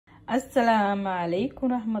Assalamu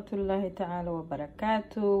alaikum rahmatullahi ta'ala wa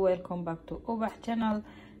barakatuh. Welcome back to Ubah channel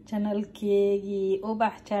Kegi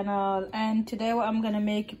Ubah channel. And today I'm gonna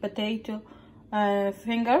make potato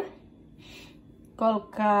finger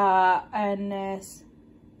kolka and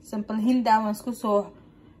simple hinda waan isku soo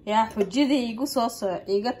xujidii igu soo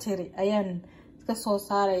iga tiri ayaan iska soo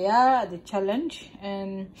saaraya the challenge.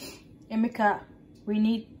 And imika we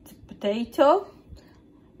need potato.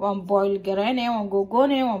 One boil garaynaya, one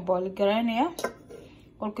gogoonaya, one boil garaynaya.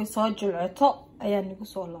 Kolkay soo jilcato ayaan igu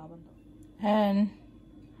soo laaban. And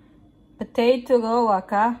potato go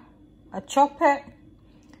waka, I chop it,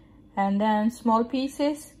 and then small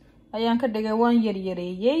pieces. Ayaan ka dhigay one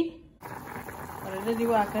yaryareyay. Already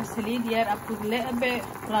waka saliid yar, I put a little bit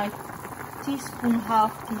like teaspoon,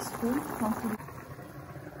 half teaspoon.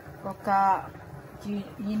 Waka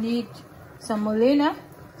you need semolina.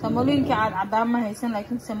 Semolina can add adama haysan, like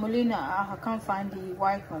semolina I can't find the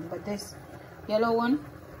white one, but this yellow one.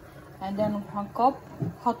 And then 1 cup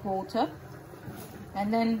hot water,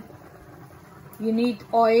 and then you need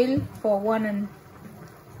oil for 1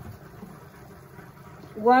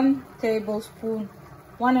 tablespoon,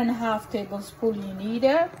 1.5 tablespoon you need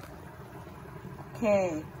it.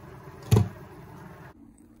 Okay,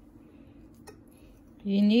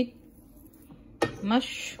 you need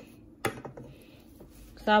mash.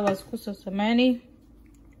 Sabas kuso samani.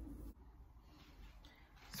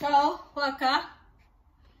 So waka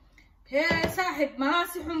he sahib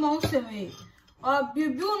manasi xumo u sameey oo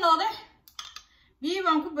bibiu noqde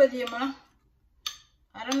biiban ku badiye ma.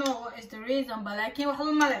 I don't know what is the reason, but like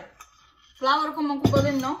waxba male flour kuma ku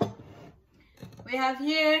badin no. We have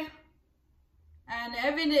here an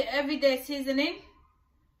everyday seasoning,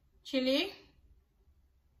 chili,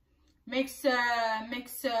 mix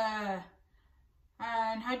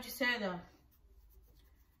and how'd you say that?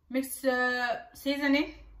 Mixed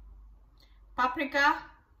seasoning, paprika,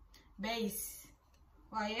 base.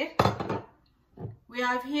 Right? We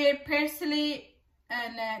have here parsley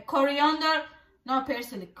and coriander, not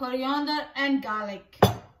parsley, coriander and garlic.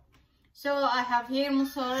 So I have here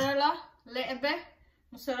mozzarella, little bit,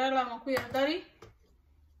 mozzarella makuyadari.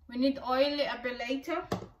 We need oil a bit later.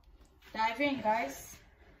 Dive in, guys.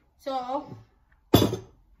 So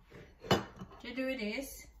to do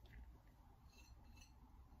this,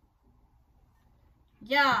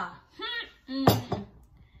 yeah.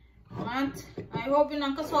 I hope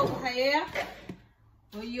inaan ka soo baxay.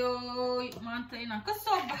 Oyo maanta inaan ka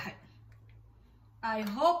soo baxay. I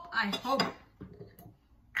hope.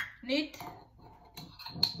 Need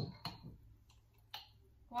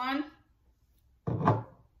 1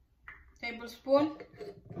 tablespoon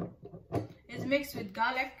is mixed with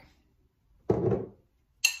garlic.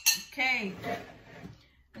 Okay,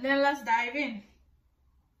 and then let's dive in.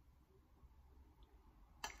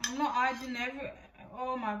 I'm not adding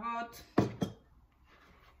oh my god.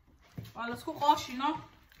 Well, let's cook off, you know.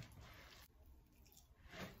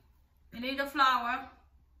 You need the flour.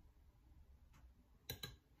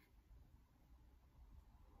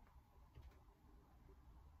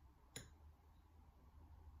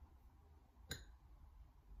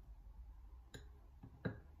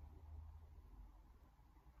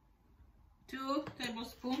 Two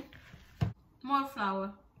tablespoons more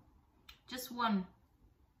flour, just 1.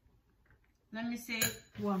 Let me say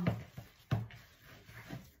 1.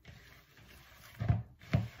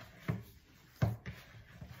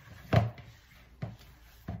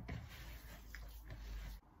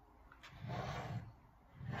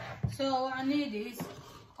 So what I need is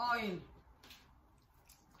oil.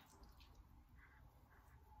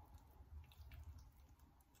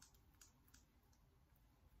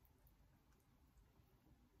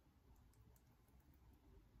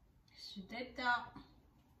 She did that.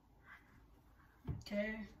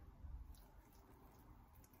 Okay.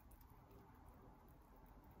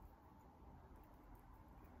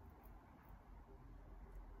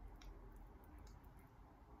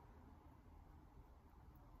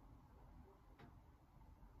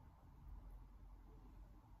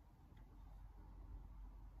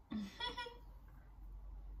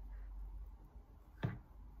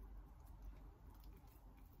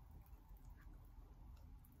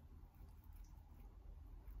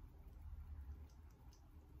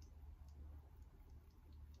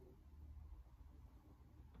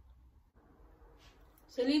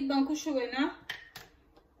 Saliid baan ku shubaynaa.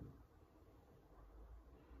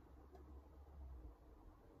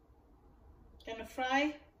 Gonna fry.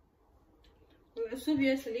 Wuu cusub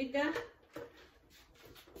yahay saliidda.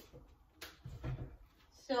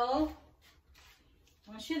 So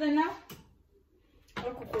waan shidaynaa.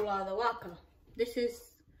 Markuu kulaado waa kala. This is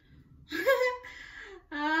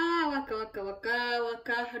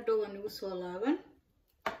waka hadhow waan igu soo laaban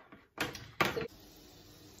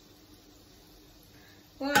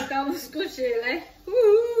waka musku sheelay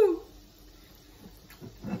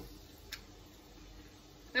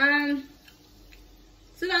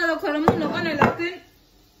sidaada kale ma noqonay laakiin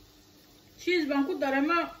cheese baan ku daray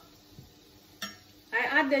ma I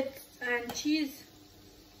added cheese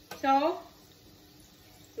so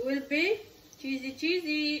it will be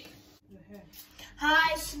cheesy.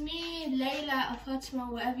 Hi, it's me, Layla, or Fatima,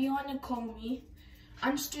 whatever you want to call me.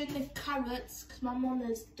 I'm just doing the carrots because my mom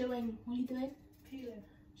is doing, what are you doing? Peeling.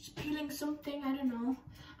 She's peeling something, I don't know.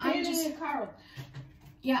 Peeling the carrot.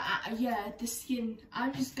 Yeah, yeah, the skin.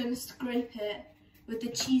 I'm just going to scrape it with the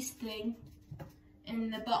cheese thing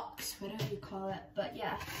in the box, whatever you call it. But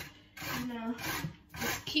yeah, you know,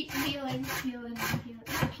 just keep peeling,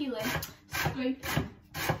 scraping.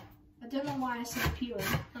 I don't know why I said peeling.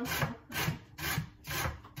 Okay.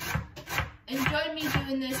 Enjoy me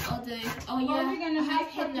doing this all day. Oh yeah, I have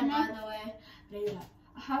henna by the way. Layla,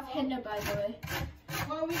 I have henna by the way.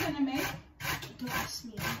 What are we gonna make? Don't ask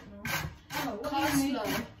me, I don't know. Oh, Coleslaw.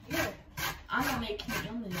 Yeah. I'm not making it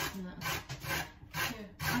yummy, isn't it?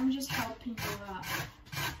 Yeah. I'm just helping you out.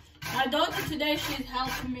 My daughter today, she's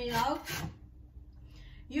helping me out.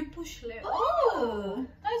 You push left. Oh,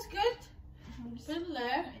 that's good. Put it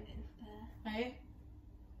there. Hey.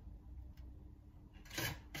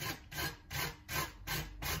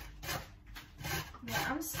 Yeah,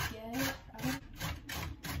 I'm scared.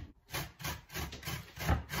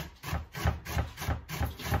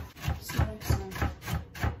 Sorry.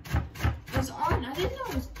 It was on. I didn't know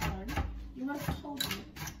it was on. You must have told me.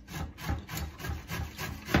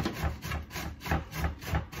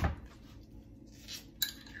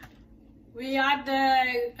 We add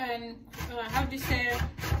how do you say,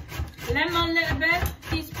 lemon a little bit,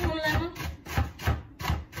 teaspoon lemon,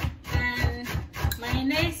 and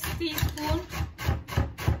mayonnaise teaspoon,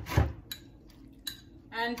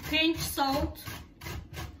 and pinch salt,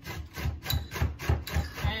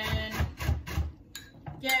 and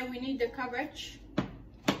yeah, we need the cabbage.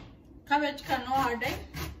 Cabbage can no harday.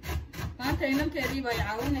 Maanta inanteedii bay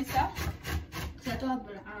caawinaysaa. Because I don't have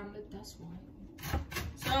an arm, but that's why.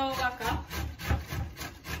 So waka.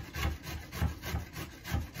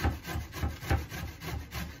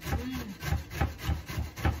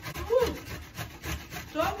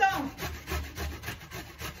 Slow down.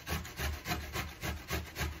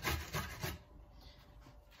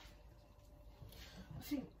 I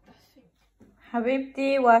think.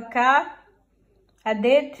 حبيبتي وكا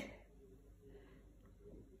أديت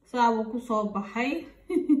ساوي كوسو بحي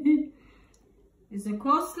is a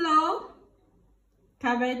coleslaw,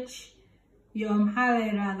 cabbage, يوم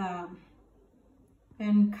حالي rather,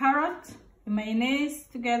 and carrot, mayonnaise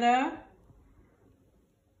together.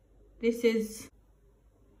 This is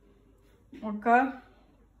okay.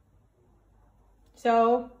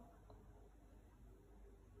 So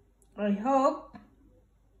I hope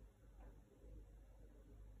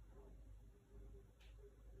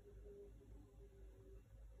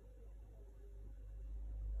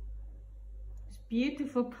it's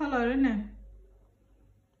beautiful color, isn't it?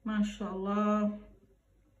 MashaAllah.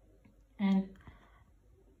 And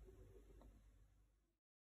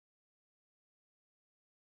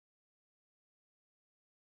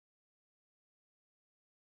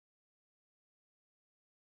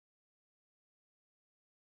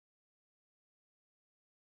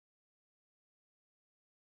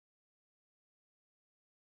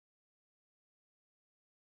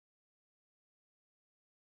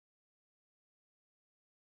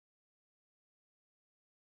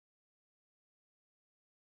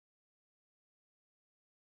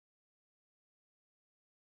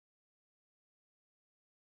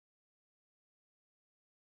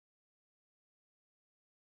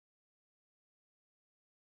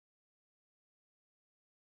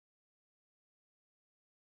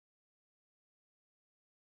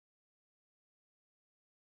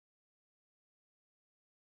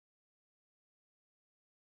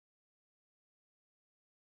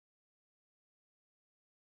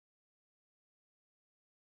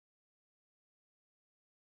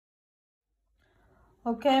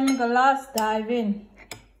okay, I'm gonna last dive in.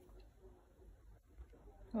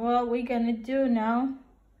 What we're gonna do now?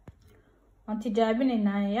 Want to dive in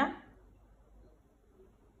now, yeah?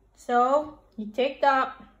 So you take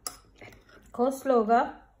that coleslaw,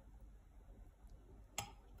 a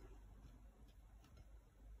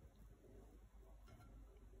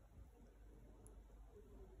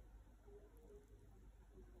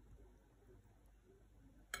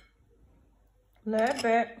little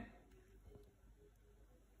bit.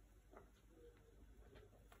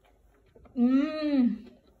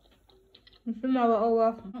 It's never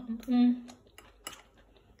over.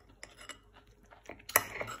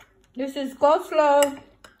 This is coleslaw.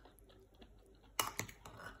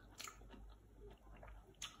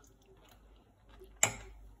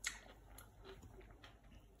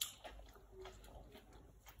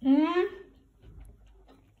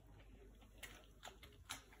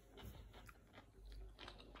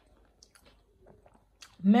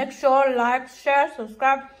 Make sure like, share,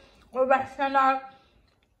 subscribe Ubah channel.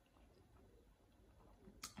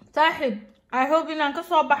 صاحب I hope inaan ka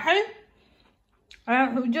soo baxay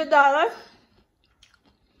xujadaada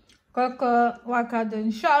waa kaada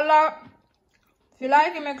inshallah. If you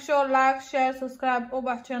like it, make sure like, share, subscribe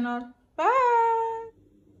Ubah channel. Bye.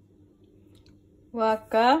 Waa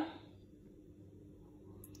ka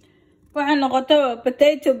waxay noqotay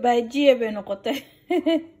potato bhajiya bay noqotay.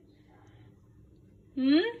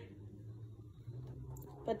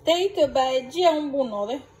 Potato bhajiya unbuu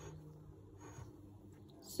noqday.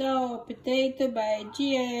 So potato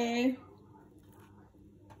bhajiya.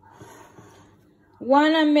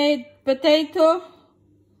 One I made potato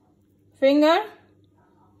finger,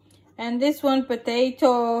 and this one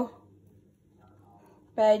potato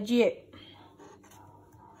bhajiya.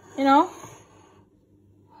 You know.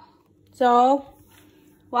 So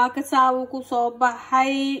waa ka saabu ku soo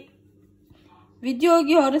baxay.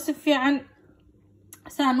 Videogii hore si fiican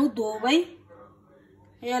saan u duubay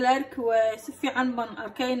ayaa la arki waayay. Si fiican baan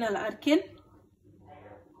arkayna la arkin.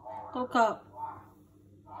 Kolka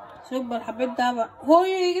super xabadaaba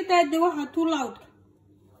hooyo iga daade waxa too loud.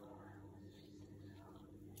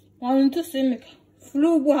 Waan intu simika flu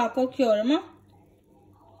waxa kolkii hore ma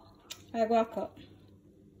agwaka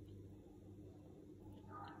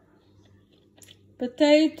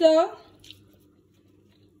potato.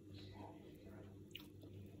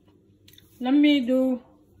 Let me do.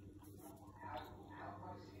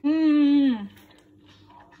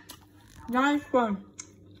 Nice one.